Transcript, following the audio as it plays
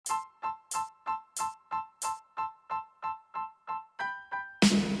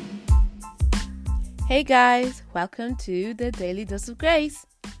Hey guys, welcome to the Daily Dose of Grace.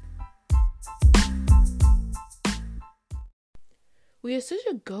 We are such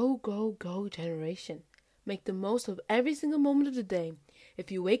a go generation. Make the most of every single moment of the day. If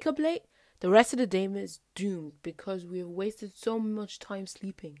you wake up late, the rest of the day is doomed because we have wasted so much time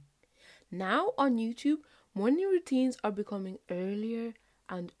sleeping. Now on YouTube, morning routines are becoming earlier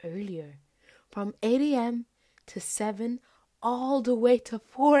and earlier. From 8 a.m. to 7 all the way to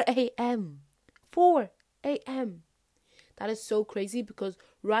 4 a.m. 4 a.m. That is so crazy because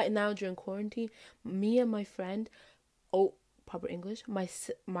right now during quarantine, me and my friend, proper English,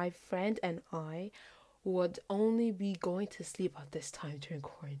 my friend and I would only be going to sleep at this time during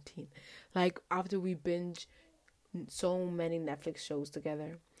quarantine. Like after we binge so many Netflix shows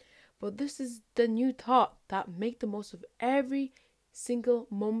together. But this is the new thought that make the most of every single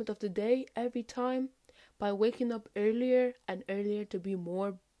moment of the day, every time, by waking up earlier and earlier to be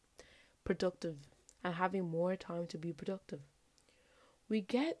more productive and having more time to be productive. We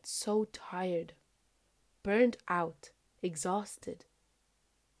get so tired, burned out, exhausted.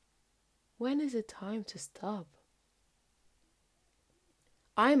 When is it time to stop?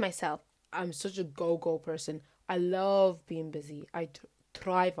 I myself, I'm such a go person. I love being busy. I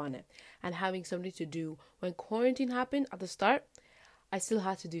thrive on it and having something to do. When quarantine happened at the start, I still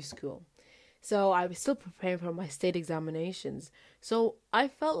had to do school. So I was still preparing for my state examinations. So I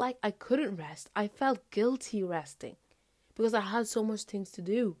felt like I couldn't rest. I felt guilty resting because I had so much things to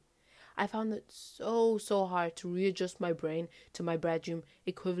do. I found it so hard to readjust my brain to my bedroom,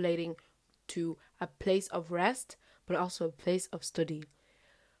 equating to a place of rest, but also a place of study.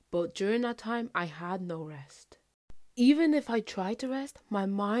 But during that time, I had no rest. Even if I tried to rest, my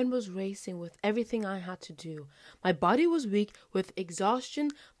mind was racing with everything I had to do. My body was weak with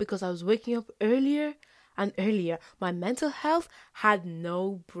exhaustion because I was waking up earlier and earlier. My mental health had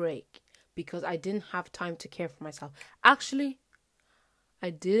no break because I didn't have time to care for myself. Actually, I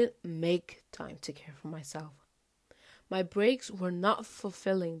didn't make time to care for myself. My breaks were not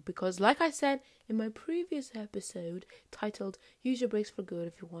fulfilling because, like I said in my previous episode titled Use Your Breaks for Good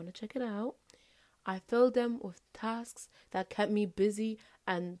if you want to check it out, I filled them with tasks that kept me busy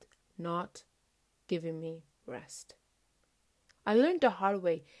and not giving me rest. I learned the hard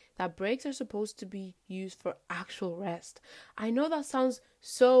way that breaks are supposed to be used for actual rest. I know that sounds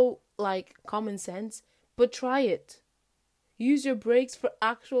so like common sense, but try it. Use your breaks for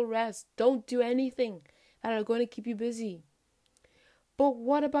actual rest. Don't do anything that are going to keep you busy. But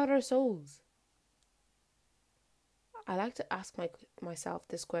what about our souls? I like to ask myself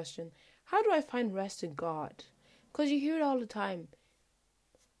this question. How do I find rest in God? Because you hear it all the time.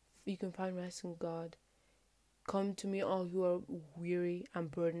 You can find rest in God. Come to me all who are weary and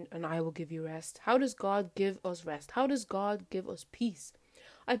burdened and I will give you rest. How does God give us rest? How does God give us peace?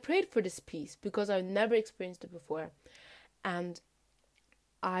 I prayed for this peace because I've never experienced it before. And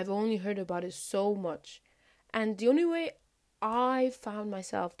I've only heard about it so much. And the only way I found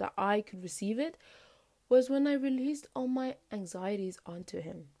myself that I could receive it was when I released all my anxieties onto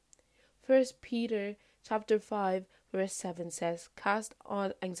Him. 1 Peter chapter 5 verse 7 says, "Cast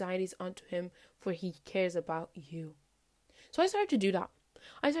all anxieties onto Him, for He cares about you." So I started to do that.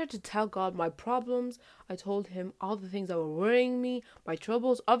 I started to tell God my problems. I told Him all the things that were worrying me, my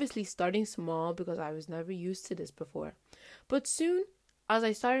troubles, obviously starting small because I was never used to this before. But soon, as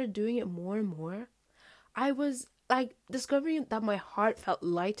I started doing it more and more, I was like discovering that my heart felt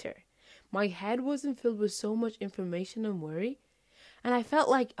lighter. My head wasn't filled with so much information and worry, and I felt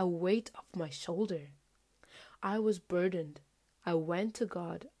like a weight off my shoulder. I was burdened. I went to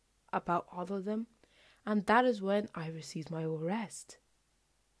God about all of them, and that is when I received my rest.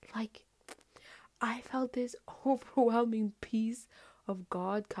 Like, I felt this overwhelming peace of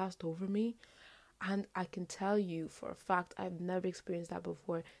God cast over me, and I can tell you for a fact I've never experienced that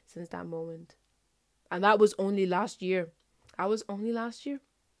before since that moment. And that was only last year.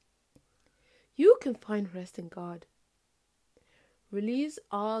 You can find rest in God. Release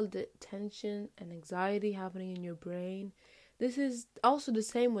all the tension and anxiety happening in your brain. This is also the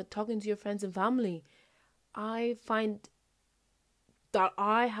same with talking to your friends and family. I find that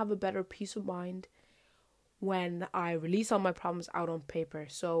I have a better peace of mind when I release all my problems out on paper.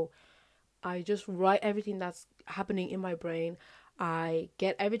 So I just write everything that's happening in my brain. I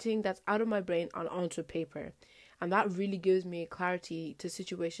get everything that's out of my brain onto paper. And that really gives me clarity to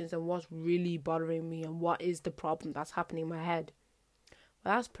situations and what's really bothering me and what is the problem that's happening in my head.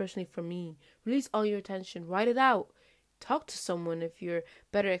 Well, that's personally for me. Release all your attention. Write it out. Talk to someone if you're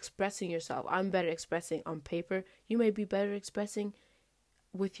better expressing yourself. I'm better expressing on paper. You may be better expressing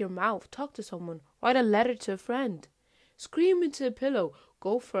with your mouth. Talk to someone. Write a letter to a friend. Scream into a pillow.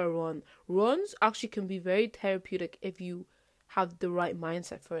 Go for a run. Runs actually can be very therapeutic if you have the right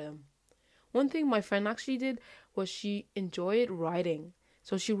mindset for them. One thing my friend actually did was she enjoyed writing.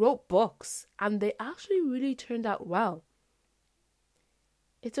 So she wrote books and they actually really turned out well.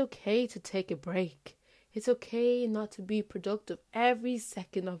 It's okay to take a break. It's okay not to be productive every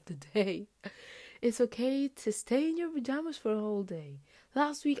second of the day. It's okay to stay in your pajamas for a whole day.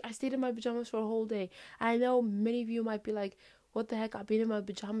 Last week, I stayed in my pajamas for a whole day. I know many of you might be like, what the heck, I've been in my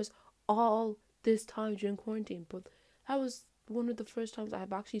pajamas all this time during quarantine. But that was one of the first times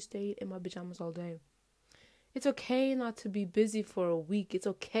I've actually stayed in my pajamas all day. It's okay not to be busy for a week. It's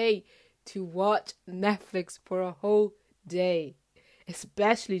okay to watch Netflix for a whole day,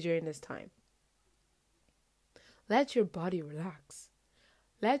 especially during this time. Let your body relax.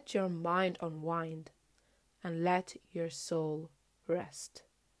 Let your mind unwind. And let your soul rest.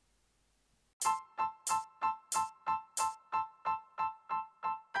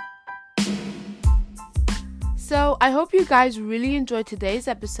 So I hope you guys really enjoyed today's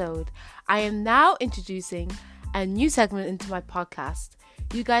episode. I am now introducing a new segment into my podcast.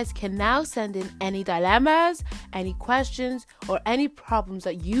 You guys can now send in any dilemmas, any questions, or any problems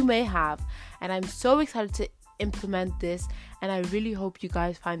that you may have. And I'm so excited to implement this, and I really hope you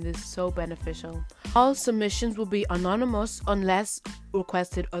guys find this so beneficial. All submissions will be anonymous unless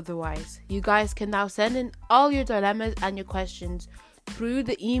requested otherwise. You guys can now send in all your dilemmas and your questions through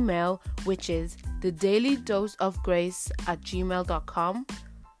the email, which is thedailydoseofgrace@gmail.com,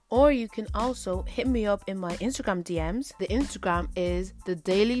 or you can also hit me up in my Instagram DMs. The Instagram is the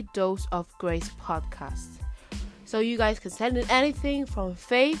Daily Dose of Grace Podcast. So you guys can send in anything from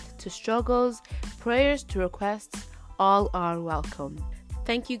faith to struggles, prayers to requests. All are welcome.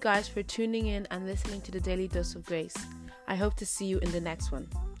 Thank you guys for tuning in and listening to the Daily Dose of Grace. I hope to see you in the next one.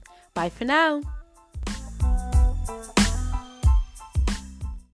 Bye for now.